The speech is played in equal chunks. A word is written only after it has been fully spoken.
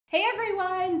Hey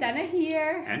everyone, Dana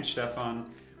here. And Stefan.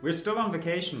 We're still on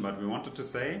vacation, but we wanted to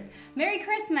say Merry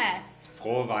Christmas!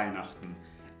 Frohe Weihnachten.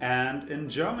 And in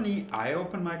Germany, I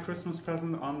opened my Christmas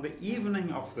present on the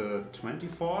evening of the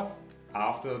 24th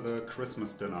after the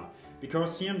Christmas dinner.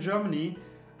 Because here in Germany,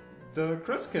 the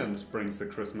Christkind brings the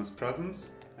Christmas presents,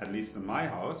 at least in my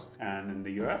house, and in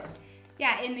the US.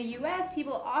 Yeah, in the US,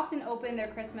 people often open their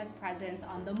Christmas presents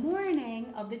on the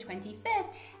morning of the 25th,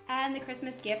 and the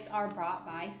Christmas gifts are brought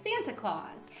by Santa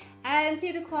Claus. And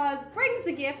Santa Claus brings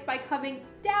the gifts by coming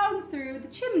down through the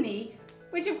chimney,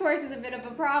 which of course is a bit of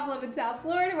a problem in South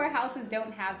Florida where houses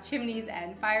don't have chimneys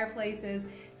and fireplaces.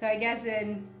 So I guess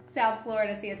in South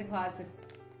Florida, Santa Claus just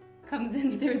comes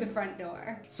in through the front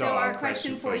door. So our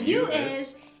question for you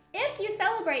is, if you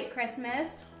celebrate Christmas,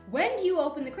 when do you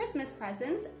open the Christmas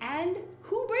presents and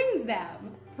who brings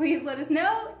them? Please let us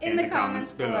know in the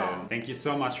comments below. Thank you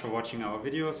so much for watching our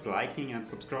videos, liking and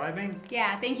subscribing.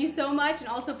 Yeah, thank you so much, and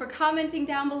also for commenting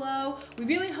down below. We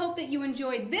really hope that you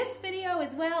enjoyed this video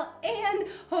as well, and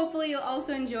hopefully you'll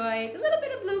also enjoy the little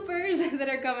bit of bloopers that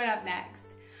are coming up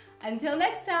next. Until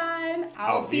next time,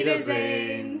 auf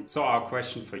Wiedersehen. So our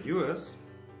question for you is...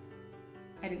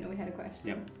 I didn't know we had a question.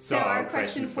 Yep. So our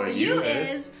question for you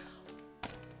is...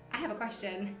 I have a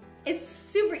question. It's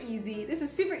super easy. This is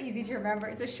super easy to remember.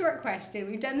 It's a short question.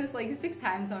 We've done this like 6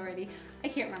 times already. I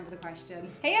can't remember the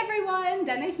question. Hey everyone,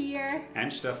 Dana here.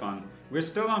 And Stefan. We're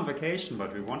still on vacation,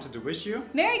 but we wanted to wish you...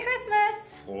 Merry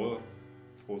Christmas!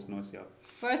 Frohes neues Jahr.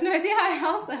 Frohes neues Jahr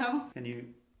also. Can you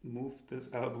move this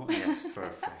elbow? Yes,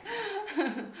 perfect.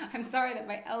 I'm sorry that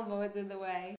my elbow is in the way.